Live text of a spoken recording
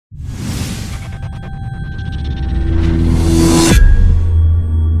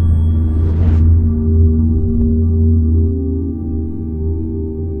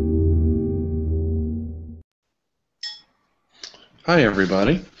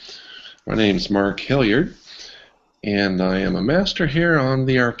everybody. My name's Mark Hilliard, and I am a master here on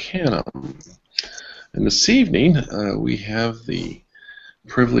the Arcanum. And this evening, we have the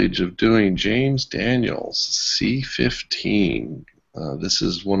privilege of doing James Daniels' C15. This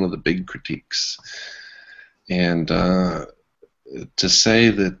is one of the big critiques. And to say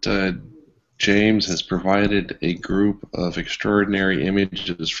that James has provided a group of extraordinary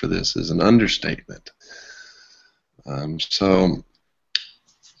images for this is an understatement. So,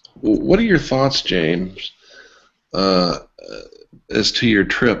 what are your thoughts, James, as to your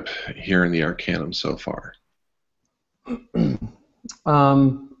trip here in the Arcanum so far?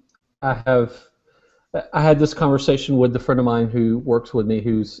 I had this conversation with a friend of mine who works with me,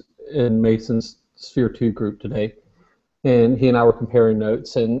 who's in Mason's Sphere 2 group today, and he and I were comparing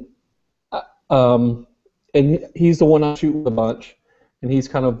notes, and he's the one I shoot with a bunch, and he's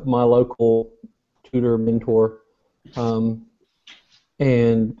kind of my local tutor mentor,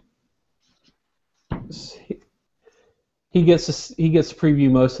 and he gets to preview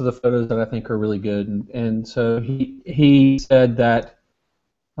most of the photos that I think are really good, and so he said that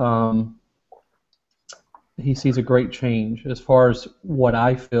he sees a great change. As far as what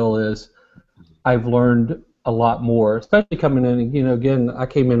I feel is, I've learned a lot more, especially coming in. You know, again, I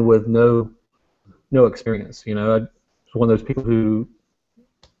came in with no experience. You know, I was one of those people who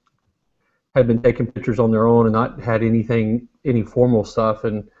had been taking pictures on their own and not had any formal stuff,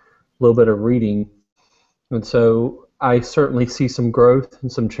 and a little bit of reading. And so I certainly see some growth and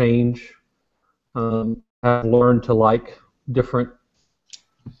some change. I've learned to like different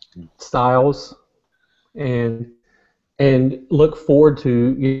styles, and look forward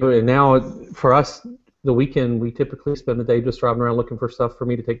to, you know, and now for us, the weekend, we typically spend the day just driving around looking for stuff for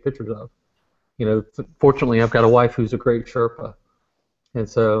me to take pictures of. You know, fortunately, I've got a wife who's a great Sherpa, and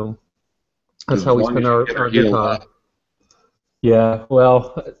so that's how we spend our good time. Yeah,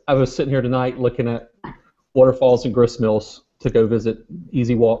 well, I was sitting here tonight looking at waterfalls and grist mills to go visit,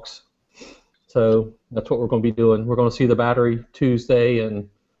 easy walks. So that's what we're going to be doing. We're going to see the Battery Tuesday and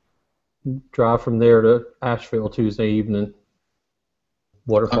drive from there to Asheville Tuesday evening.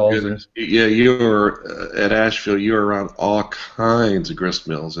 Waterfalls. Yeah, you were at Asheville. You were around all kinds of grist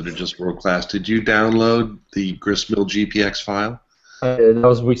mills that are just world class. Did you download the grist mill GPX file? I did.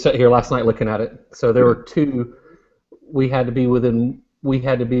 We sat here last night looking at it. So there were two. We had to be within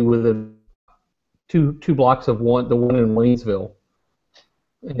two blocks of the one in Waynesville.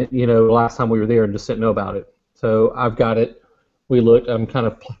 And, you know, last time we were there and just didn't know about it. So I've got it. We looked. I'm kind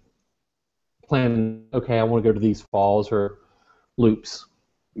of planning. Okay, I want to go to these falls or loops.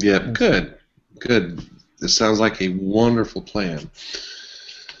 Yeah, good. This sounds like a wonderful plan.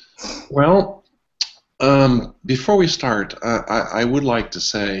 Well, before we start, I would like to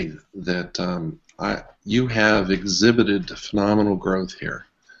say that you have exhibited phenomenal growth here.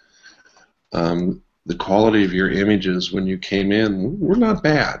 The quality of your images when you came in were not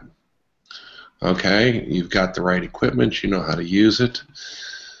bad. Okay, you've got the right equipment, you know how to use it.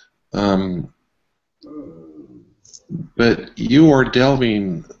 But you are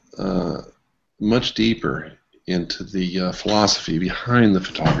delving much deeper into the philosophy behind the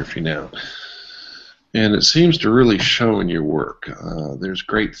photography now. And it seems to really show in your work. There's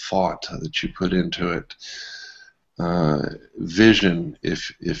great thought that you put into it, vision,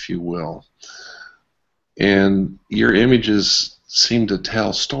 if you will. And your images seem to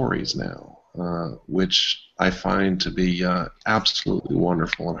tell stories now, which I find to be absolutely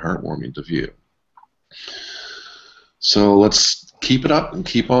wonderful and heartwarming to view. So let's keep it up and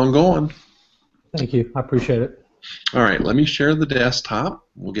keep on going. Thank you. I appreciate it. All right, let me share the desktop.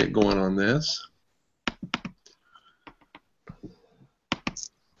 We'll get going on this.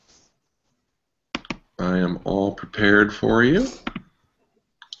 I am all prepared for you.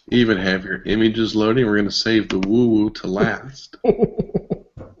 Even have your images loading. We're going to save the woo-woo to last.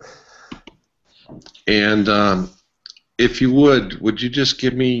 And if you would you just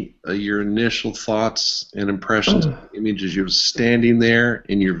give me your initial thoughts and impressions of the images you're standing there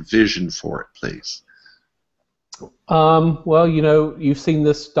and your vision for it, please? Well, you know, you've seen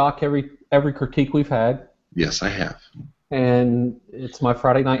this doc every critique we've had. Yes, I have. And it's my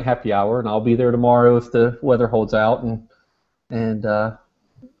Friday night happy hour, and I'll be there tomorrow if the weather holds out, and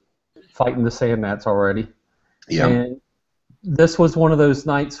fighting the sand gnats already. Yeah. And this was one of those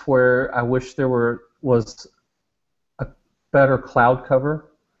nights where I wish there was a better cloud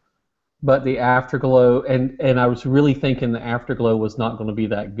cover, but the afterglow, and I was really thinking the afterglow was not going to be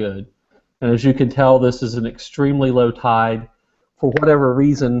that good. And as you can tell, this is an extremely low tide. For whatever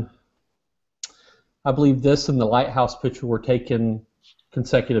reason, I believe this and the lighthouse picture were taken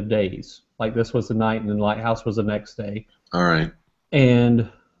consecutive days. Like this was the night and then the lighthouse was the next day. All right. and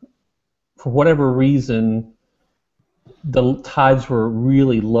for whatever reason, the tides were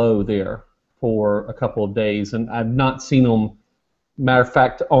really low there for a couple of days, and I've not seen them. Matter of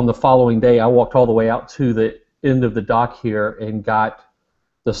fact, on the following day, I walked all the way out to the end of the dock here and got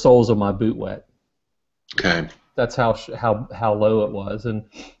the soles of my boot wet. Okay. That's how low it was, and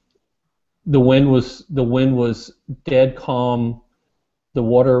the wind was dead calm. The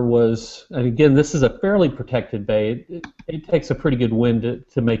water was, and again, this is a fairly protected bay. It takes a pretty good wind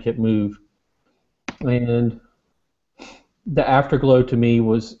to make it move, and the afterglow to me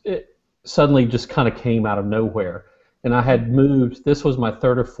was it suddenly just kind of came out of nowhere. And I had moved. This was my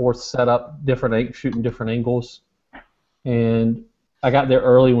third or fourth setup, shooting different angles, and I got there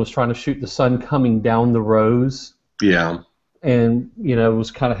early and was trying to shoot the sun coming down the rows. Yeah. And it was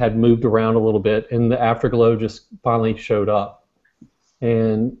had moved around a little bit, and the afterglow just finally showed up,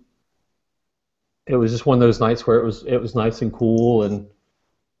 and it was just one of those nights where it was nice and cool, and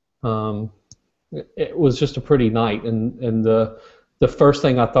it was just a pretty night. And the first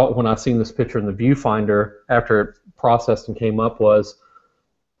thing I thought when I seen this picture in the viewfinder after it processed and came up was,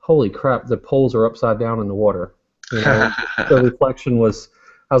 holy crap, the poles are upside down in the water. The reflection was,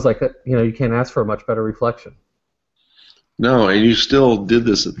 I was like, you can't ask for a much better reflection. No, and you still did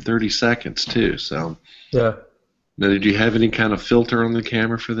this at 30 seconds too. So yeah. Now, did you have any kind of filter on the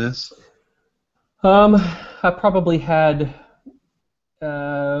camera for this? I probably had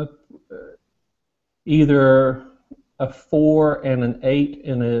either a 4 and an 8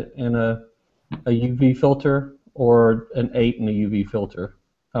 in a UV filter, or an 8 and a UV filter.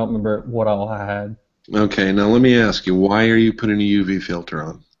 I don't remember what all I had. Okay, now let me ask you, why are you putting a UV filter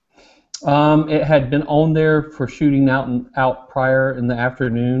on? It had been on there for shooting out prior in the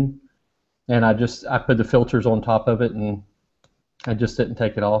afternoon, and I put the filters on top of it, and I just didn't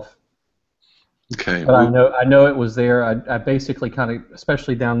take it off. Okay. But I know it was there. I basically kind of,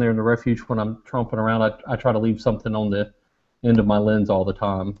 especially down there in the refuge when I'm tromping around, I try to leave something on the end of my lens all the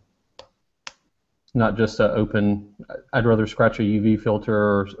time. Not just a open. I'd rather scratch a UV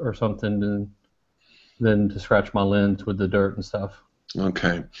filter or something than to scratch my lens with the dirt and stuff.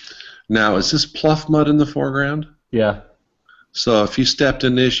 Okay. Now, is this pluff mud in the foreground? Yeah. So if you stepped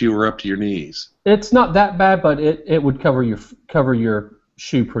in this, you were up to your knees. It's not that bad, but it would cover your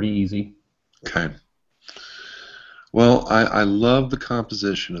shoe pretty easy. Okay. Well, I love the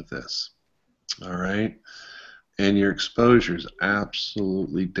composition of this. All right. And your exposure is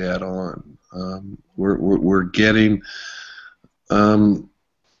absolutely dead on. We're getting.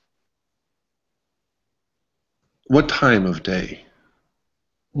 What time of day?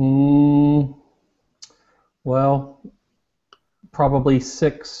 Well, probably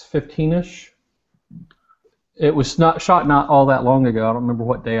 6:15ish. It was shot not all that long ago. I don't remember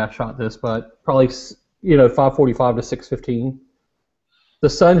what day I shot this, but probably 5:45 to 6:15. The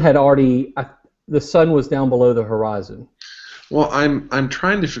sun had already. The sun was down below the horizon. Well, I'm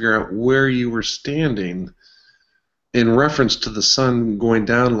trying to figure out where you were standing in reference to the sun going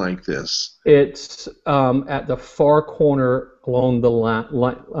down like this. It's at the far corner along the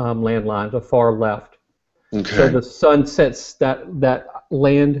landline, the far left. Okay. So the sun sets that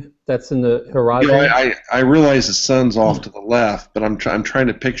land that's in the horizon. I realize the sun's off to the left, but I'm trying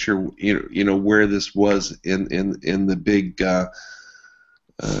to picture where this was in the big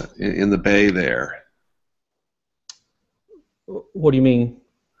in the bay there. What do you mean?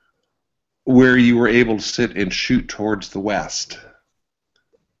 Where you were able to sit and shoot towards the west,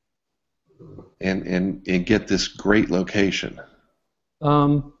 and get this great location.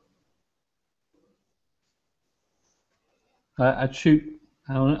 I'd shoot.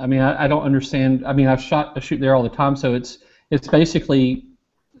 I don't understand. I mean, I shoot there all the time, so it's basically.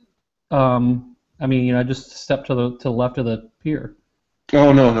 Just step to the left of the pier.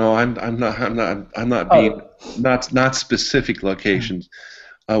 Oh no, I'm not being not specific locations.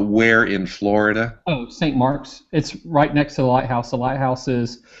 Where in Florida? Oh, St. Mark's. It's right next to the lighthouse. The lighthouse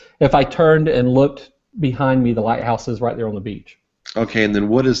is, if I turned and looked behind me, the lighthouse is right there on the beach. Okay, and then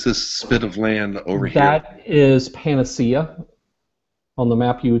what is this spit of land over here? That is Panacea. On the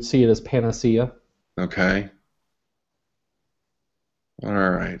map, you would see it as Panacea. Okay. All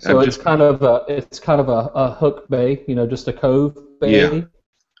right. So it's kind of a hook bay, just a cove bay. Yeah.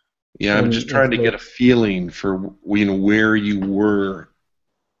 Yeah, I'm just trying to get a feeling for where you were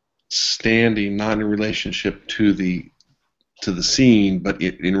standing, not in relationship to the scene, but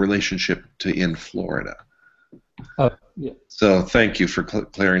in relationship to in Florida. Yeah. So thank you for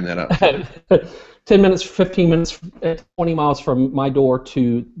clearing that up. 10 minutes, 15 minutes, 20 miles from my door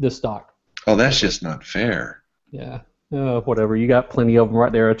to this dock. Oh, that's just not fair. Yeah. Whatever. You got plenty of them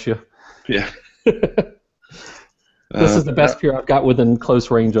right there at you. Yeah. This is the best pier I've got within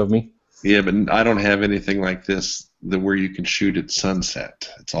close range of me. Yeah, but I don't have anything like this where you can shoot at sunset.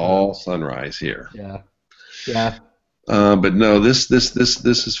 It's all sunrise here. Yeah, yeah. But no, this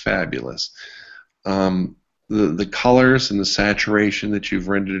is fabulous. The colors and the saturation that you've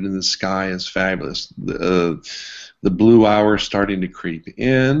rendered in the sky is fabulous. The blue hour starting to creep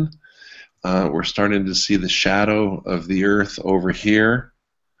in. We're starting to see the shadow of the Earth over here.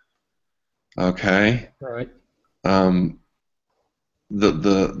 Okay. Right. The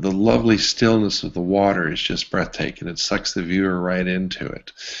lovely stillness of the water is just breathtaking. It sucks the viewer right into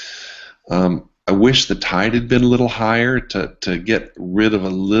it. I wish the tide had been a little higher to get rid of a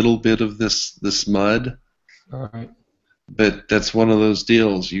little bit of this mud. All right. But that's one of those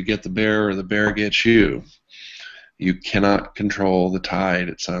deals. You get the bear or the bear gets you. You cannot control the tide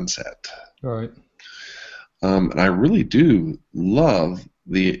at sunset. All right. And I really do love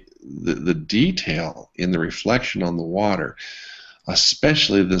the detail in the reflection on the water,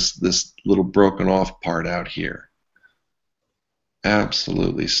 especially this little broken off part out here.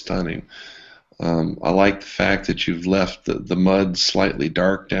 Absolutely stunning. I like the fact that you've left the mud slightly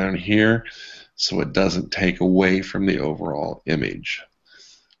dark down here so it doesn't take away from the overall image.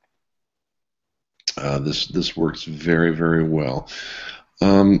 This works very, very well.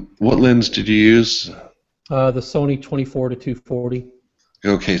 What lens did you use? The Sony 24-240.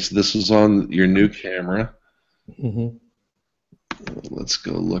 Okay, so this is on your new camera. Mm-hmm. Let's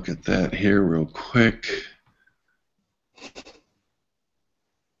go look at that here real quick.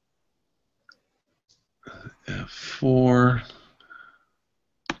 F4.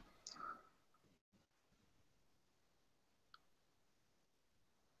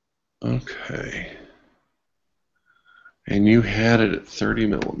 Okay. And you had it at 30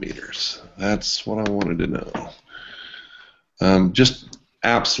 millimeters. That's what I wanted to know. Just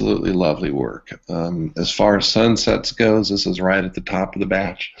absolutely lovely work. As far as sunsets goes, this is right at the top of the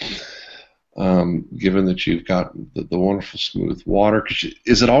batch. Given that you've got the wonderful smooth water,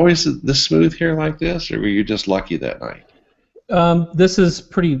 is it always this smooth here like this, or were you just lucky that night? This is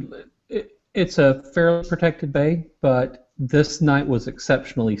pretty. It's a fairly protected bay, but this night was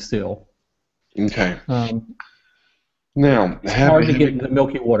exceptionally still. Okay. Now, it's hard to get into the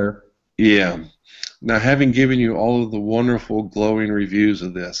milky water. Yeah. Now, having given you all of the wonderful glowing reviews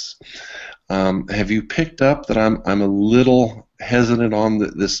of this, have you picked up that I'm a little hesitant on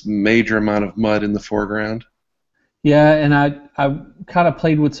this major amount of mud in the foreground? Yeah, and I kind of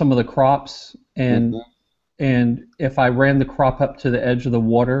played with some of the crops, and and if I ran the crop up to the edge of the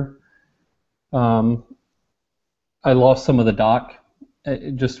water, I lost some of the dock.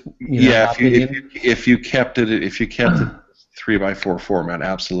 Just yeah, if you kept it 3x4 format,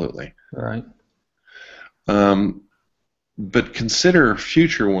 absolutely. Right. But consider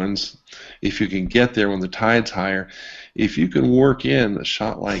future ones, if you can get there when the tide's higher. If you can work in a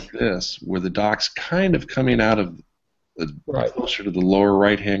shot like this, where the dock's kind of coming out of closer to the lower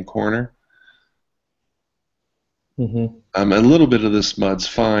right-hand corner, a little bit of this mud's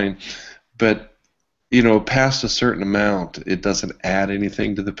fine, but past a certain amount, it doesn't add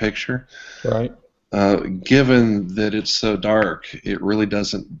anything to the picture. Right. Given that it's so dark, it really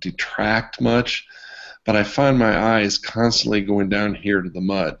doesn't detract much. But I find my eyes constantly going down here to the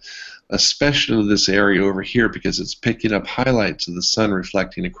mud, especially this area over here, because it's picking up highlights of the sun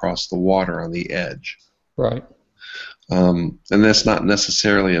reflecting across the water on the edge. Right. And that's not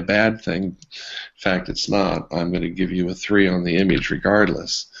necessarily a bad thing. In fact, it's not. I'm going to give you a 3 on the image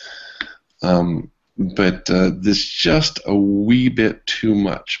regardless. But this just a wee bit too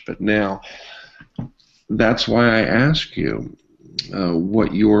much. But now, that's why I ask you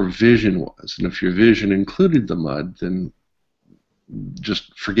what your vision was. And if your vision included the mud, then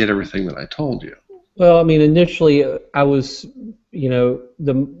just forget everything that I told you. Well, I mean, initially I was,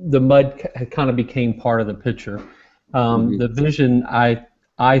 the mud kind of became part of the picture. The vision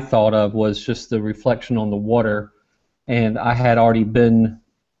I thought of was just the reflection on the water, and I had already been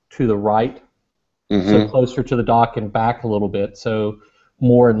to the right, so closer to the dock and back a little bit, so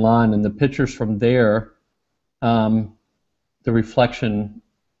more in line. And the pictures from there, the reflection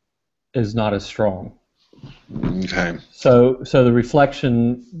is not as strong. Okay. So the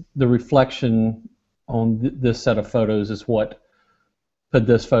reflection on this set of photos is what put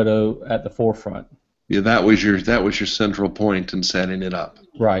this photo at the forefront. Yeah, that was your central point in setting it up.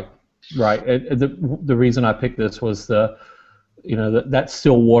 Right. The reason I picked this was that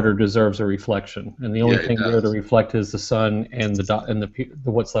still water deserves a reflection, and the only thing there to reflect is the sun and the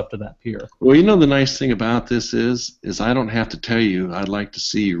what's left of that pier. Well, the nice thing about this is I don't have to tell you. I'd like to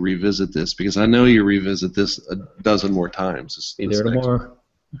see you revisit this, because I know you revisit this a dozen more times. Be there tomorrow.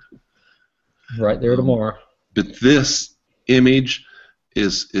 Right there tomorrow. But this image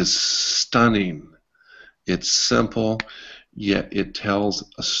is stunning. It's simple, yet it tells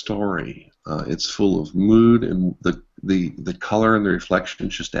a story. It's full of mood, and the color and the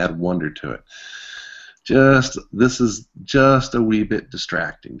reflections just add wonder to it. This is just a wee bit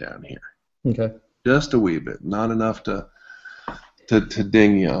distracting down here. Okay. Just a wee bit, not enough to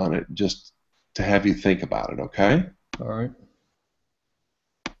ding you on it, just to have you think about it. Okay. All right.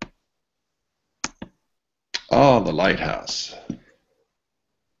 Oh, the lighthouse.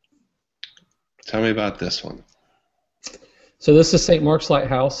 Tell me about this one. So this is St. Mark's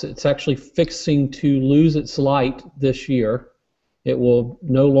Lighthouse. It's actually fixing to lose its light this year. It will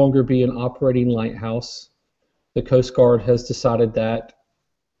no longer be an operating lighthouse. The Coast Guard has decided that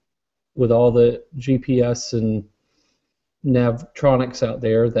with all the GPS and Navtronics out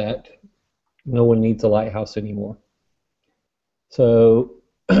there, that no one needs a lighthouse anymore. So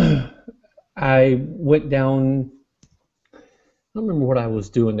I went down, I don't remember what I was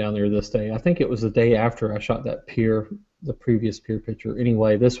doing down there this day. I think it was the day after I shot that pier, the previous pier picture.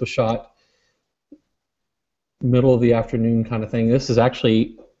 Anyway, this was shot middle of the afternoon kind of thing. This is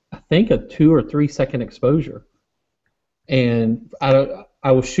actually, I think, a 2 or 3 second exposure. And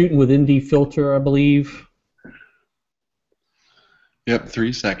I was shooting with ND filter, I believe. Yep,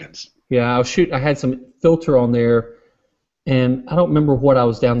 3 seconds. Yeah, I had some filter on there, and I don't remember what I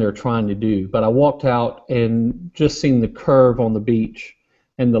was down there trying to do, but I walked out and just seen the curve on the beach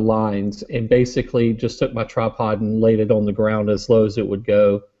and the lines, and basically just took my tripod and laid it on the ground as low as it would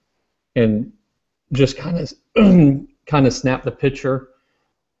go, and just kind of snapped the picture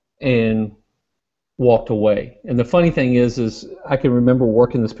and walked away. And the funny thing is I can remember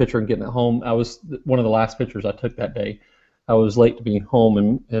working this picture and getting it home. I was one of the last pictures I took that day. I was late to being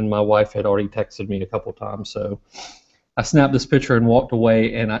home, and my wife had already texted me a couple times, so I snapped this picture and walked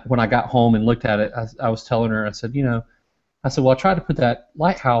away. And when I got home and looked at it, I was telling her, I said, well, I tried to put that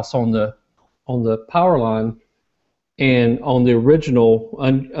lighthouse on the power line, and on the original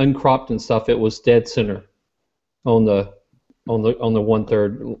uncropped and stuff, it was dead center on the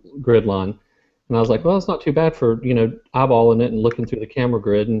 1/3 grid line. And I was like, well, it's not too bad for eyeballing it and looking through the camera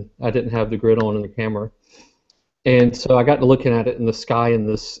grid, and I didn't have the grid on in the camera. And so I got to looking at it, and the sky in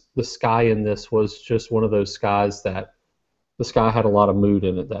this was just one of those skies that the sky had a lot of mood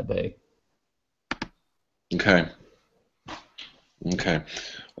in it that day. Okay. Okay.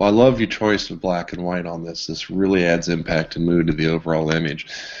 Well, I love your choice of black and white on this. This really adds impact and mood to the overall image.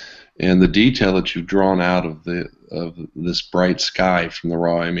 And the detail that you've drawn out of this bright sky from the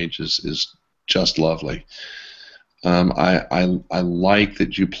raw image is just lovely. I like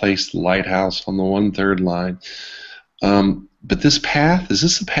that you placed the lighthouse on the 1/3 line. But this path, is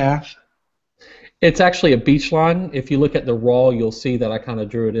this a path? It's actually a beach line. If you look at the raw, you'll see that I kind of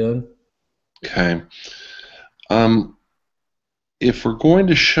drew it in. Okay. If we're going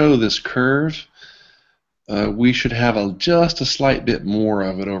to show this curve, we should have just a slight bit more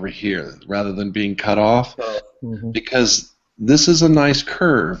of it over here rather than being cut off, because this is a nice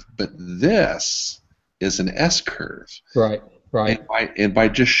curve, but this is an S curve. Right, right. And by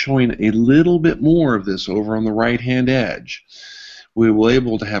just showing a little bit more of this over on the right-hand edge, we will be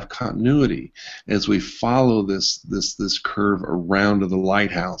able to have continuity as we follow this curve around to the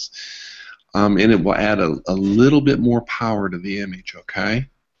lighthouse. And it will add a little bit more power to the image, okay?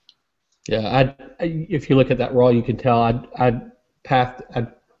 Yeah, if you look at that raw, you can tell I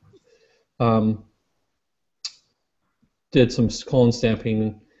did some clone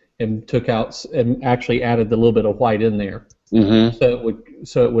stamping and took out and actually added a little bit of white in there, so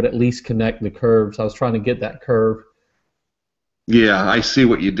it would at least connect the curves. I was trying to get that curve. Yeah, I see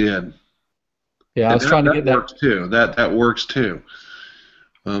what you did. Yeah, I was trying to get that. Works too. That works too.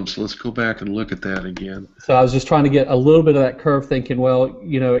 So let's go back and look at that again. So I was just trying to get a little bit of that curve, thinking, well,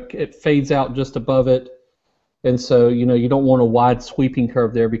 it fades out just above it, and so you don't want a wide sweeping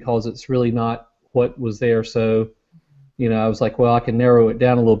curve there because it's really not what was there. So I was like, well, I can narrow it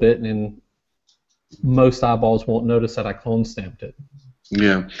down a little bit, and most eyeballs won't notice that I clone stamped it.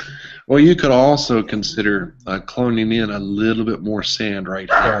 Yeah. Well, you could also consider cloning in a little bit more sand right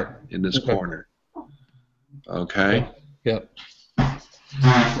here in this corner. Okay. Yep.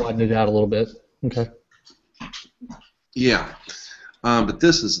 Widen it out a little bit. Okay. Yeah. But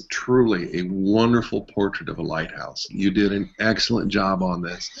this is truly a wonderful portrait of a lighthouse. You did an excellent job on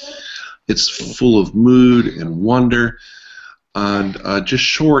this. It's full of mood and wonder, and just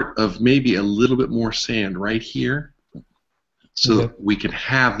short of maybe a little bit more sand right here, so that we can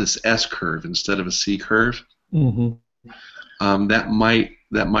have this S curve instead of a C curve. That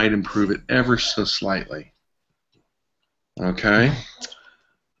might improve it ever so slightly. Okay.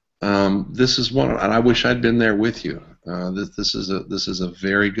 This is one, and I wish I'd been there with you. This is a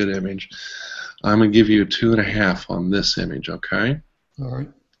very good image. I'm gonna give you a 2.5 on this image. Okay. All right.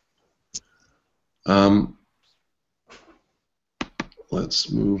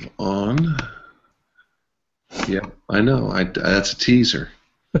 Let's move on. Yeah, I know. That's a teaser.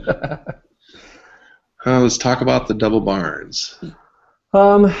 Let's talk about the double barns.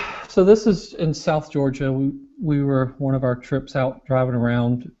 So this is in South Georgia. We were one of our trips out driving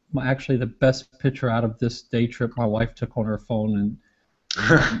around. Actually, the best picture out of this day trip my wife took on her phone and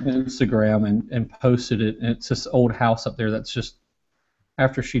Instagram and posted it. And it's this old house up there that's just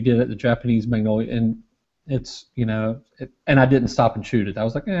after she did it, the Japanese magnolia, and it's and I didn't stop and shoot it. I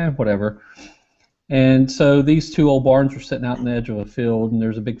was like, whatever. And so these two old barns were sitting out in the edge of a field, and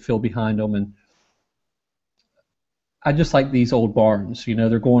there's a big field behind them, and I just like these old barns.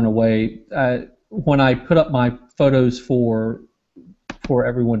 They're going away. When I put up my photos for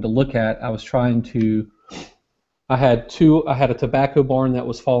everyone to look at, I was trying to. I had a tobacco barn that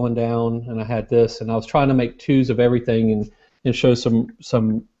was falling down, and I had this, and I was trying to make twos of everything and show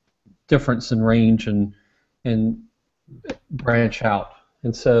some difference in range and branch out.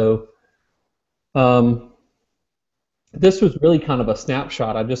 And so this was really kind of a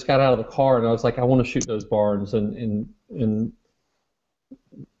snapshot. I just got out of the car and I was like, I want to shoot those barns, and it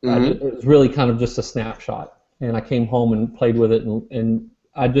was really kind of just a snapshot. And I came home and played with it, and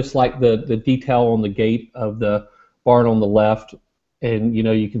I just like the detail on the gate of the barn on the left, and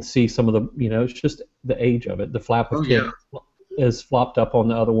you can see some of the it's just the age of it. The flap of tip is flopped up on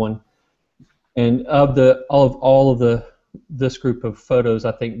the other one, and of all of this group of photos,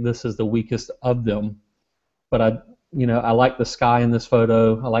 I think this is the weakest of them. But I like the sky in this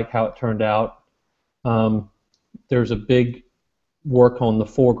photo. I like how it turned out. There's a big work on the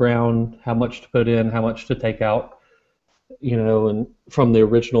foreground, how much to put in, how much to take out, and from the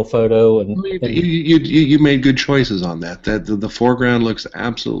original photo. And you made good choices on that. The foreground looks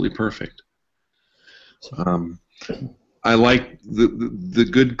absolutely perfect. I like the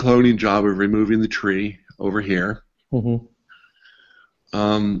good cloning job of removing the tree over here. Mm-hmm.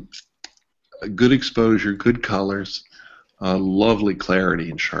 Good exposure, good colors, lovely clarity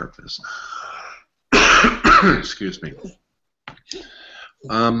and sharpness. Excuse me.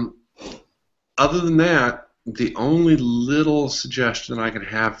 Other than that, the only little suggestion I can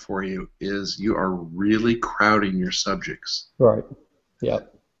have for you is you are really crowding your subjects. Right.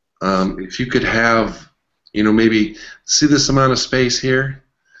 Yep. If you could have, maybe see this amount of space here.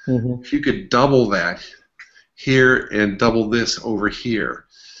 Mm-hmm. If you could double that here and double this over here,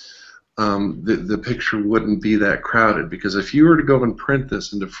 the picture wouldn't be that crowded. Because if you were to go and print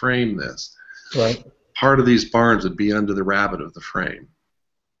this and to frame this, right, part of these barns would be under the rabbet of the frame.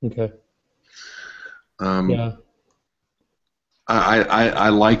 Okay. Yeah. I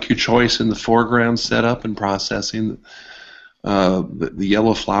like your choice in the foreground setup and processing. The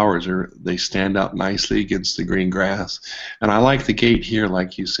yellow flowers they stand out nicely against the green grass, and I like the gate here,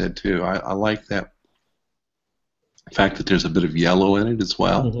 like you said too. I like that fact that there's a bit of yellow in it as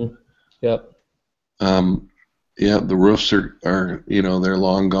well. Mm-hmm. Yep. Yeah, the roofs are they're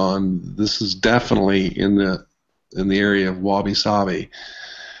long gone. This is definitely in the area of Wabi Sabi,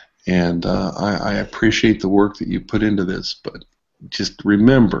 and I appreciate the work that you put into this. But just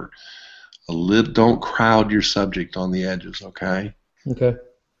remember, don't crowd your subject on the edges. Okay. Okay.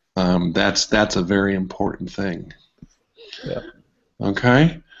 That's a very important thing. Yeah.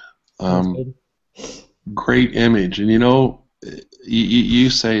 Okay. Great image, and you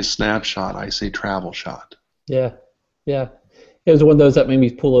say snapshot, I say travel shot. Yeah, yeah. It was one of those that made me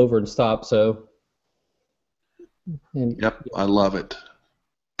pull over and stop. So. Yep, I love it.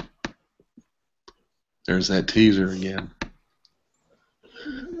 There's that teaser again.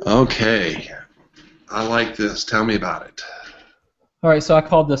 Okay, I like this. Tell me about it. All right, so I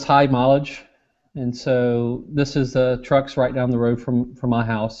called this high mileage, and so this is the trucks right down the road from my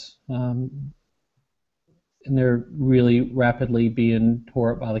house. And they're really rapidly being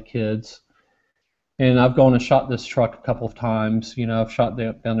tore up by the kids. And I've gone and shot this truck a couple of times. I've shot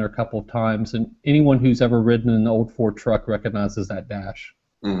down there a couple of times, and anyone who's ever ridden an old Ford truck recognizes that dash.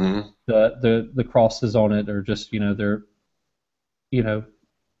 Mm-hmm. The crosses on it are just they're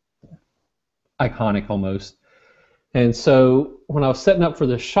iconic almost. And so when I was setting up for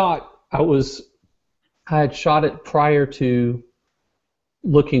this shot, I had shot it prior to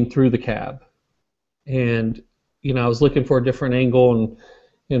looking through the cab. And I was looking for a different angle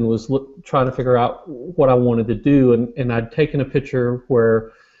and was trying to figure out what I wanted to do. And I'd taken a picture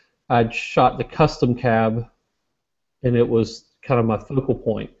where I'd shot the custom cab, and it was kind of my focal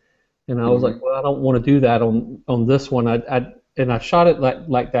point. And I was like, well, I don't want to do that on this one. and I shot it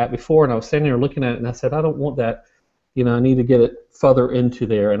like that before, and I was standing there looking at it, and I said, I don't want that. I need to get it further into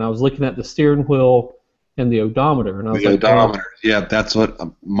there. And I was looking at the steering wheel and the odometer, and I was The like, odometer. Yeah, that's what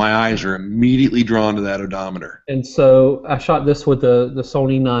my eyes are immediately drawn to, that odometer. and so I shot this with the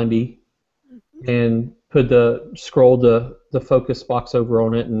Sony 90 and scrolled the focus box over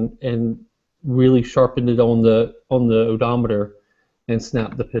on it and really sharpened it on the odometer and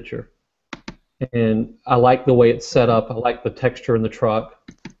snapped the picture. And I like the way it's set up. I like the texture in the truck.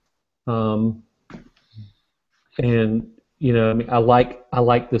 And I mean, I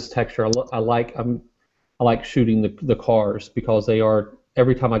like this texture. I like shooting the cars because they are,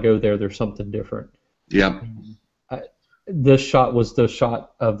 every time I go there, there's something different. Yep. This shot was the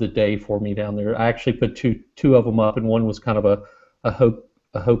shot of the day for me down there. I actually put two of them up, and one was kind of a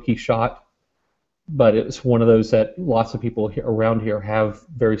hokey shot, but it's one of those that lots of people around here have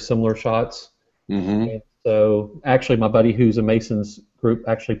very similar shots. Mm-hmm. And so actually, my buddy who's a Masons group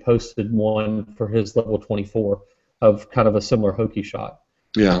actually posted one for his level 24 of kind of a similar hokey shot.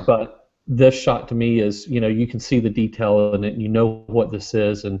 Yeah. But this shot to me is, you can see the detail in it, and you know what this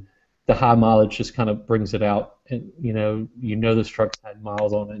is, and the high mileage just kind of brings it out. And this truck's had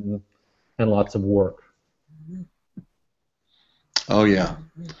miles on it and lots of work. Oh yeah.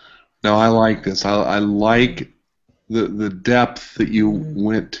 No, I like this. I like the depth that you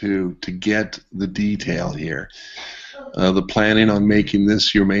went to get the detail here. The planning on making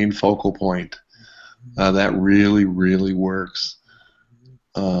this your main focal point. That really, really works.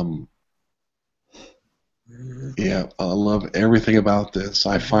 Yeah, I love everything about this.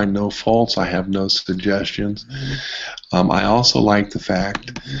 I find no faults. I have no suggestions. I also like the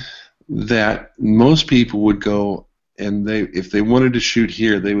fact that most people would go and if they wanted to shoot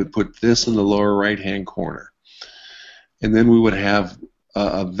here, they would put this in the lower right-hand corner. And then we would have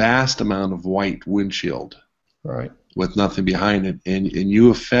a vast amount of white windshield. Right. With nothing behind it, and you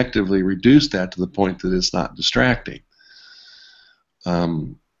effectively reduce that to the point that it's not distracting.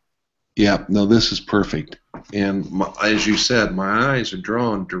 Yeah, no, this is perfect. And as you said, my eyes are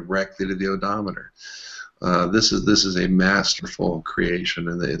drawn directly to the odometer. This is a masterful creation,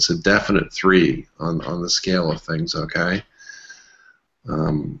 and it's a definite 3 on the scale of things. Okay.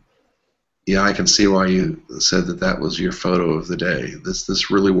 Yeah, I can see why you said that was your photo of the day.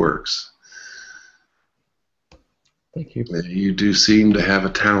 This really works. Thank you. You do seem to have a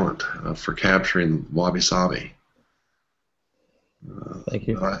talent for capturing wabi-sabi. Thank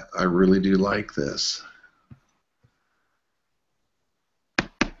you. I really do like this.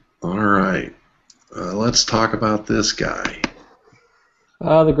 All right. Let's talk about this guy.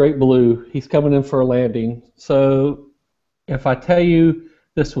 The Great Blue. He's coming in for a landing. So if I tell you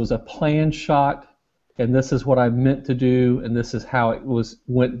this was a planned shot, and this is what I meant to do, and this is how it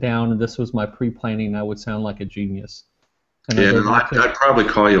went down, and this was my pre-planning, I would sound like a genius. And I'd probably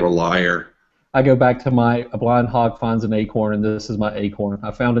call you a liar. I go back to a blind hog finds an acorn, and this is my acorn.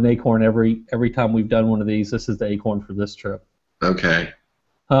 I found an acorn every time we've done one of these. This is the acorn for this trip. Okay.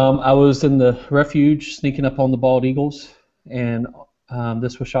 I was in the refuge sneaking up on the bald eagles, and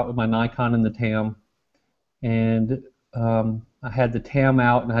this was shot with my Nikon and the TAM. And I had the TAM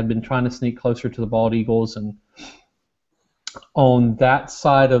out, and I had been trying to sneak closer to the bald eagles, and on that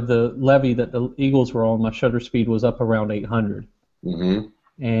side of the levee that the eagles were on, my shutter speed was up around 800.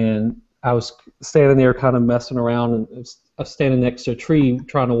 Mm-hmm. And I was standing there kind of messing around, and I was standing next to a tree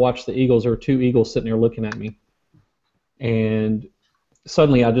trying to watch the eagles. There were 2 eagles sitting there looking at me. And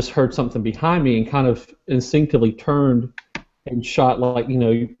suddenly I just heard something behind me and kind of instinctively turned and shot, like,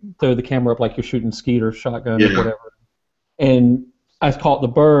 you throw the camera up like you're shooting skeet or shotgun or whatever. And I caught the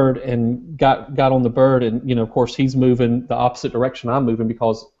bird and got on the bird, and of course he's moving the opposite direction I'm moving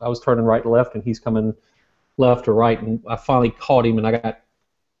because I was turning right and left and he's coming left or right, and I finally caught him, and I got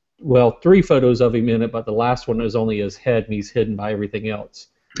 3 photos of him in it, but the last one is only his head and he's hidden by everything else.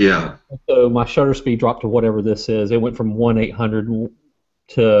 Yeah. So my shutter speed dropped to whatever this is. It went from 1/800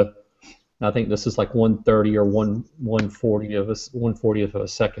 to, I think this is like 130 or 1/40th of a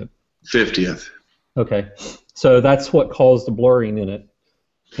second. 50th. Okay, so that's what caused the blurring in it.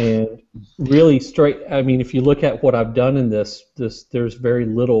 And really I mean, if you look at what I've done in this, there's very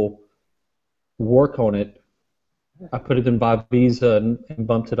little work on it. I put it in Visa and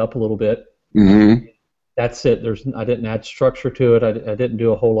bumped it up a little bit. Mm-hmm. That's it. I didn't add structure to it. I didn't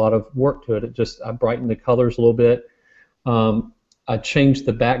do a whole lot of work to it. I brightened the colors a little bit. I changed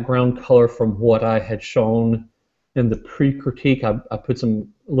the background color from what I had shown in the pre-critique. I put a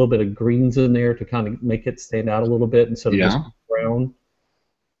little bit of greens in there to kind of make it stand out a little bit instead of just brown.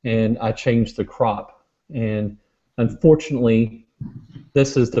 And I changed the crop. And unfortunately,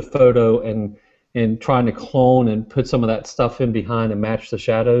 this is the photo, and and trying to clone and put some of that stuff in behind and match the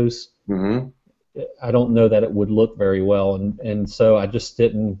shadows, Mm-hmm. I don't know that it would look very well, and so I just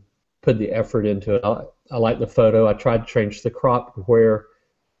didn't put the effort into it. I like the photo. I tried to change the crop to where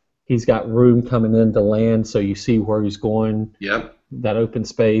he's got room coming into land, so you see where he's going. Yep. That open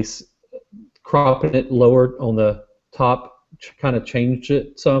space. Cropping it lower on the top kind of changed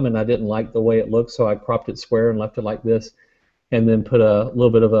it some, and I didn't like the way it looked, so I cropped it square and left it like this, and then put a little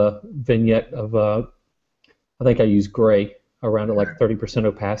bit of a vignette of I think I used gray around it, like 30%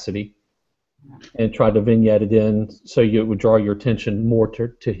 opacity, and tried to vignette it in so it would draw your attention more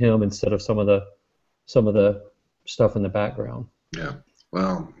to him instead of some of the stuff in the background. Yeah.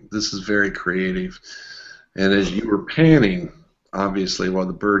 Well, this is very creative. And as you were panning, obviously, while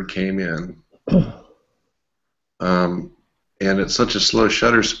the bird came in, and at such a slow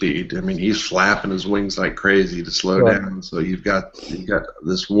shutter speed, I mean, he's flapping his wings like crazy to slow Right. down. So you've got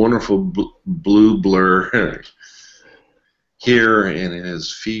this wonderful blue blur here, and in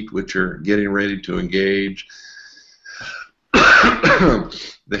his feet, which are getting ready to engage.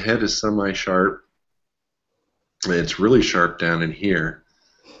 The head is semi-sharp. It's really sharp down in here.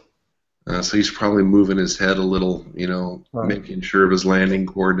 So he's probably moving his head a little, Right. making sure of his landing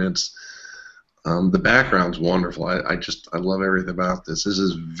coordinates. The background's wonderful. I love everything about this. This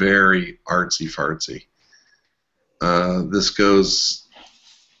is very artsy-fartsy. This goes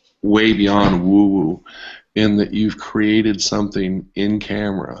way beyond woo-woo in that you've created something in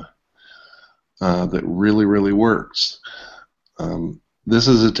camera that really, really works. This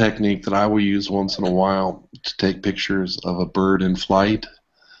is a technique that I will use once in a while to take pictures of a bird in flight.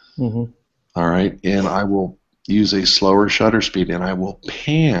 Mm-hmm. All right, and I will use a slower shutter speed, and I will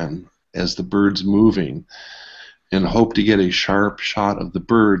pan as the bird's moving and hope to get a sharp shot of the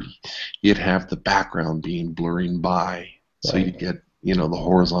bird. You'd have the background being blurring by, so you get the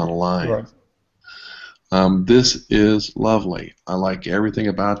horizontal line. Right. This is lovely. I like everything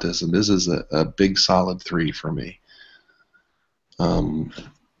about this, and this is a big solid 3 for me.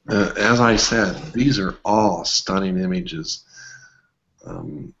 As I said, these are all stunning images.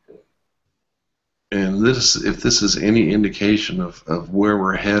 And if this is any indication of where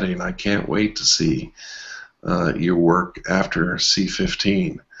we're heading, I can't wait to see your work after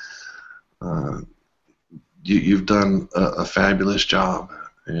C15. You've done a fabulous job,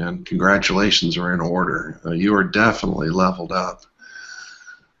 and congratulations are in order. You are definitely leveled up.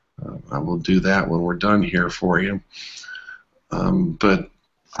 I will do that when we're done here for you. But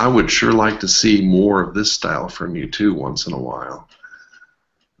I would sure like to see more of this style from you too once in a while.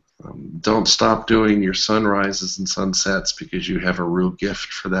 Don't stop doing your sunrises and sunsets, because you have a real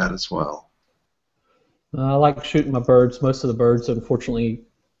gift for that as well. I like shooting my birds. Most of the birds, unfortunately,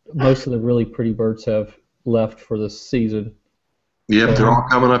 most of the really pretty birds have left for this season. Yep, So, they're all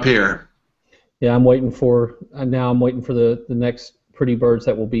coming up here. yeah, I'm waiting for the next pretty birds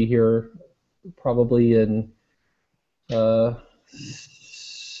that will be here probably in 6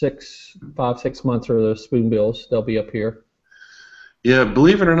 months, or the spoonbills. They'll be up here. Yeah,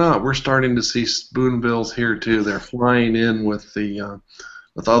 believe it or not, we're starting to see spoonbills here too. They're flying in with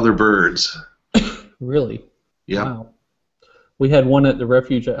with other birds. Really? Yep. Wow. We had one at the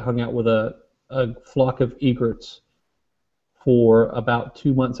refuge that hung out with a flock of egrets for about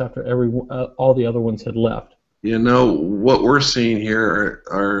 2 months after all the other ones had left. What we're seeing here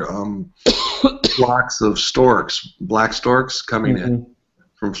are flocks of storks, black storks coming in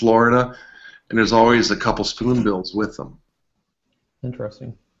from Florida, and there's always a couple spoonbills with them.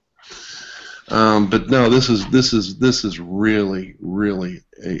 Interesting. But no, this is really, really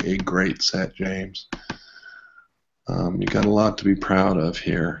a great set, James. You got a lot to be proud of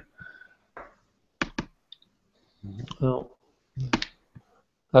here. Well,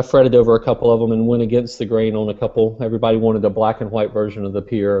 I fretted over a couple of them and went against the grain on a couple. Everybody wanted a black and white version of the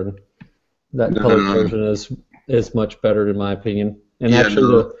pier, and that colored version is much better in my opinion. And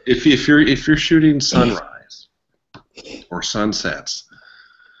actually, if you're shooting sunrise or sunsets,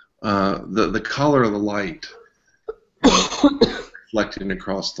 the color of the light reflecting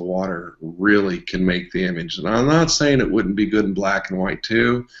across the water really can make the image. And I'm not saying it wouldn't be good in black and white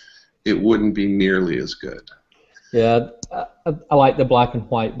too. It wouldn't be nearly as good. Yeah, I like the black and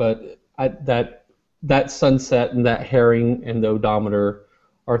white, but that sunset and that herring and the odometer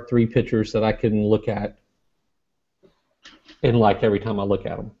are 3 pictures that I can look at and like every time I look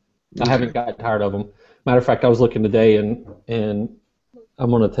at them. I haven't gotten tired of them. Matter of fact, I was looking today, and I'm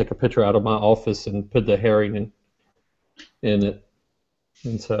going to take a picture out of my office and put the herring in it.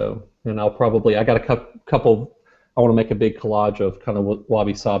 And I'll probably, I got a couple, I want to make a big collage of kind of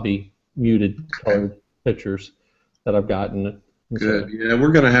wabi-sabi muted colored pictures that I've gotten, And Good. so, Yeah,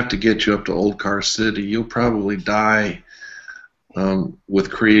 we're going to have to get you up to Old Car City. You'll probably die with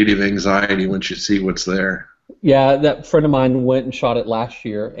creative anxiety once you see what's there. yeah, that friend of mine went and shot it last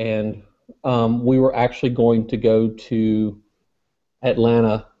year, and we were actually going to go to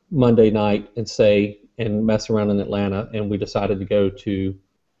Atlanta Monday night and mess around in Atlanta, and we decided to go to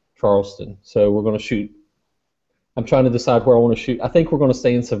Charleston. So we're going to shoot. I'm trying to decide where I want to shoot. I think we're going to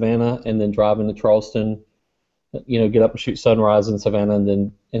stay in Savannah and then drive into Charleston. Get up and shoot sunrise in Savannah,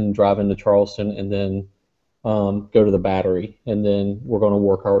 and drive into Charleston, and then go to the Battery, and then we're going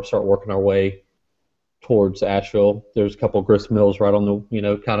to start working our way towards Asheville. There's a couple of grist mills right on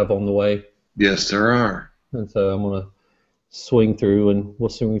the kind of on the way, Yes, there are. and so I'm going to we'll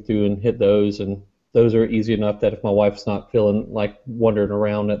swing through and hit those, and those are easy enough that if my wife's not feeling like wandering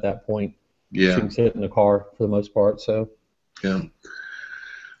around at that point, she Yeah. can sit in the car for the most part. So Yeah.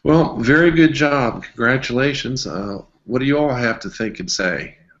 Well, very good job. Congratulations. What do you all have to think and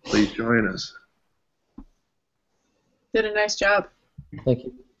say? Please join us. Did a nice job. thank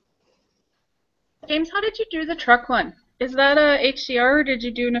you. James, how did you do the truck one? Is that a HDR, or did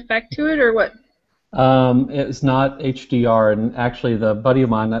you do an effect to it, or what? It's not HDR, and actually the buddy of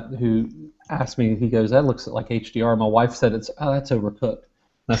mine who asked me, he goes, "That looks like HDR." My wife said, that's overcooked."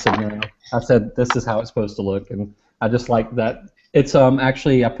 And I said, "No." I said, "This is how it's supposed to look," and I just like that. It's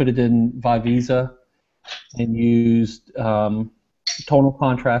actually I put it in Vivisa and used tonal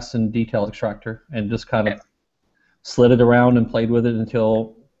contrast and detail extractor, and just kind of slid it around and played with it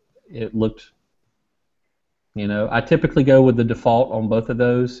until it looked. I typically go with the default on both of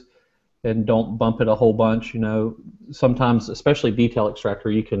those and don't bump it a whole bunch. Sometimes, especially detail extractor,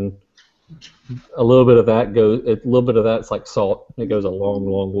 you can a little bit of that's like salt. It goes a long,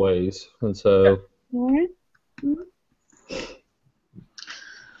 long ways, and so.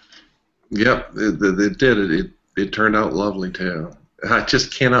 Yep, it did. It turned out lovely too. I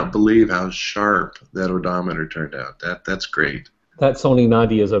just cannot believe how sharp that odometer turned out. That's great. That Sony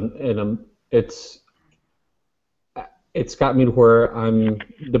 90 is it's got me to where I'm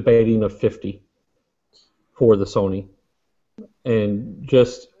debating a 50 for the Sony, and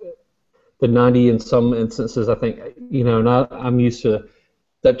just the 90 in some instances. I think I'm used to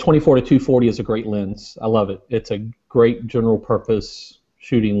that 24 to 240 is a great lens. I love it. It's a great general purpose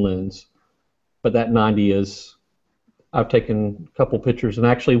shooting lens, but that 90 is. I've taken a couple pictures, and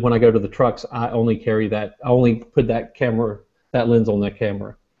actually when I go to the trucks, I only put that lens on that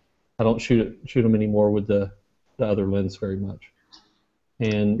camera. I don't shoot them anymore with the other lens very much.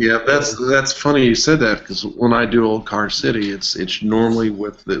 And yeah, that's funny you said that, because when I do Old Car City, it's normally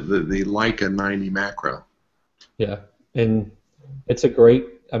with the Leica 90 macro. Yeah, and it's a great.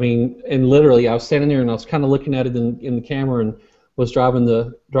 And literally, I was standing there and I was kind of looking at it in the camera, and was driving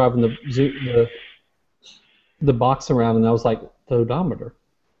the box around, and I was like, the odometer,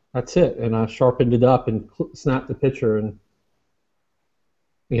 that's it. And I sharpened it up and snapped the picture, and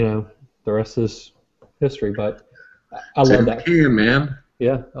the rest is history. But I love that. Man.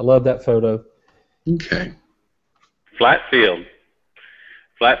 Yeah, I love that photo. Okay. Flat field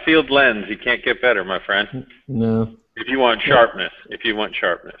lens. You can't get better, my friend. No. If you want sharpness.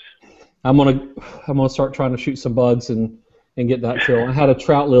 I'm gonna start trying to shoot some bugs and get that feel. I had a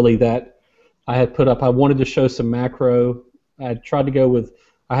trout lily that I had put up. I wanted to show some macro. I had tried to go with.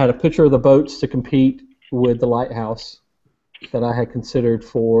 I had a picture of the boats to compete with the lighthouse that I had considered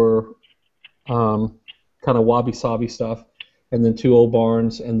for kind of wabi-sabi stuff, and then 2 old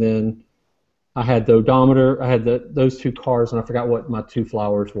barns, and then I had the odometer. I had those 2 cars, and I forgot what my 2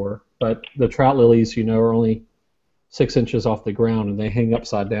 flowers were. But the trout lilies, are only 6 inches off the ground, and they hang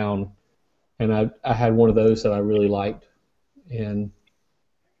upside down. And I had one of those that I really liked, and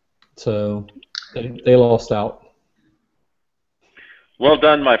so they lost out. Well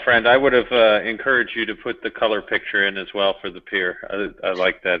done, my friend. I would have encouraged you to put the color picture in as well for the pier. I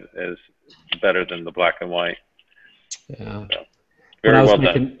like that as better than the black and white. Yeah. So, very well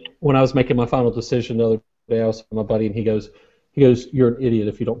done. When I was making my final decision the other day, I was with my buddy, and he goes, "You're an idiot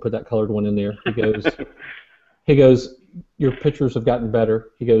if you don't put that colored one in there." He goes, "Your pictures have gotten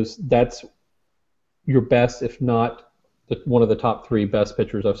better." He goes, "That's your best, if not one of the top 3 best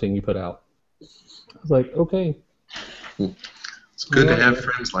pictures I've seen you put out." I was like, okay. It's good to have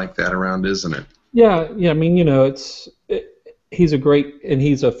friends like that around, isn't it? Yeah. He's a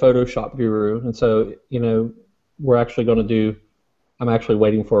Photoshop guru, and so we're actually going to do. I'm actually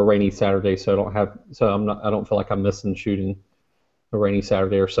waiting for a rainy Saturday, so I don't feel like I'm missing shooting a rainy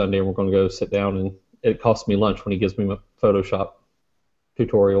Saturday or Sunday, and we're going to go sit down, and it costs me lunch when he gives me my Photoshop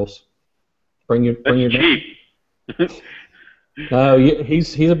tutorials. Bring your cheap. No,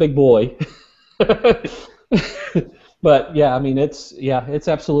 he's a big boy. But yeah, I mean, it's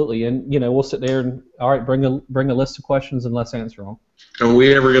absolutely, and we'll sit there and all right, bring a list of questions and let's answer them. Are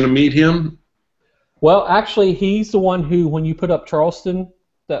we ever going to meet him? Well, actually, he's the one who, when you put up Charleston,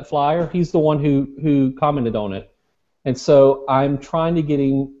 that flyer, he's the one who commented on it, and so I'm trying to get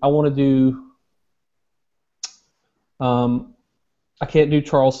him. I want to do. I can't do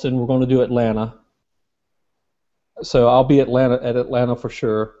Charleston. We're going to do Atlanta. So I'll be at Atlanta for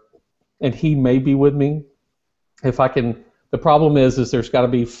sure, and he may be with me if I can. The problem is there's got to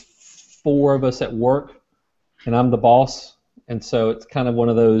be 4 of us at work, and I'm the boss, and so it's kind of one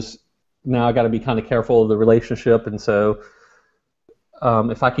of those. Now I got to be kind of careful of the relationship, and so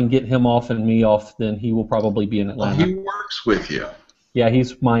if I can get him off and me off, then he will probably be in Atlanta. Well, he works with you. Yeah,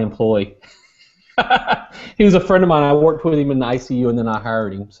 he's my employee. He was a friend of mine. I worked with him in the ICU, and then I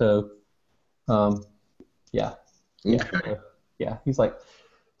hired him. So, yeah. Okay. Yeah, he's like,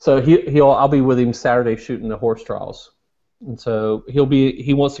 so I'll be with him Saturday shooting the horse trials, and so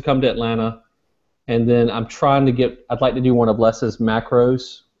he wants to come to Atlanta, and then I'd like to do one of Les's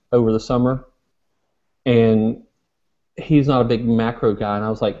macros over the summer, and he's not a big macro guy, and I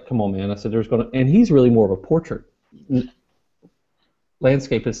was like, come on, man. I said, and he's really more of a portrait.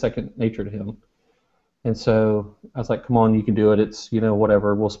 Landscape is second nature to him. And so I was like, come on, you can do it. It's,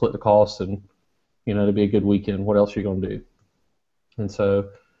 whatever. We'll split the cost, and, it'll be a good weekend. What else are you going to do? And so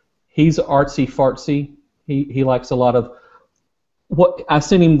he's artsy-fartsy. He likes a lot of what I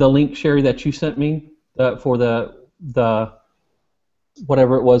sent him the link, Sherry, that you sent me for the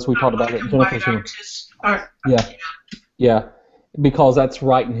whatever it was we talked about it. Yeah, because that's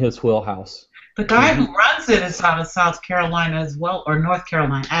right in his wheelhouse. The guy who runs it is out of South Carolina as well, or North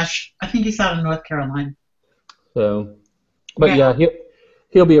Carolina. Ash, I think he's out of North Carolina. So, but yeah,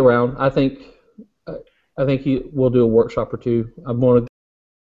 he'll be around. I think we'll do a workshop or two. I'm going to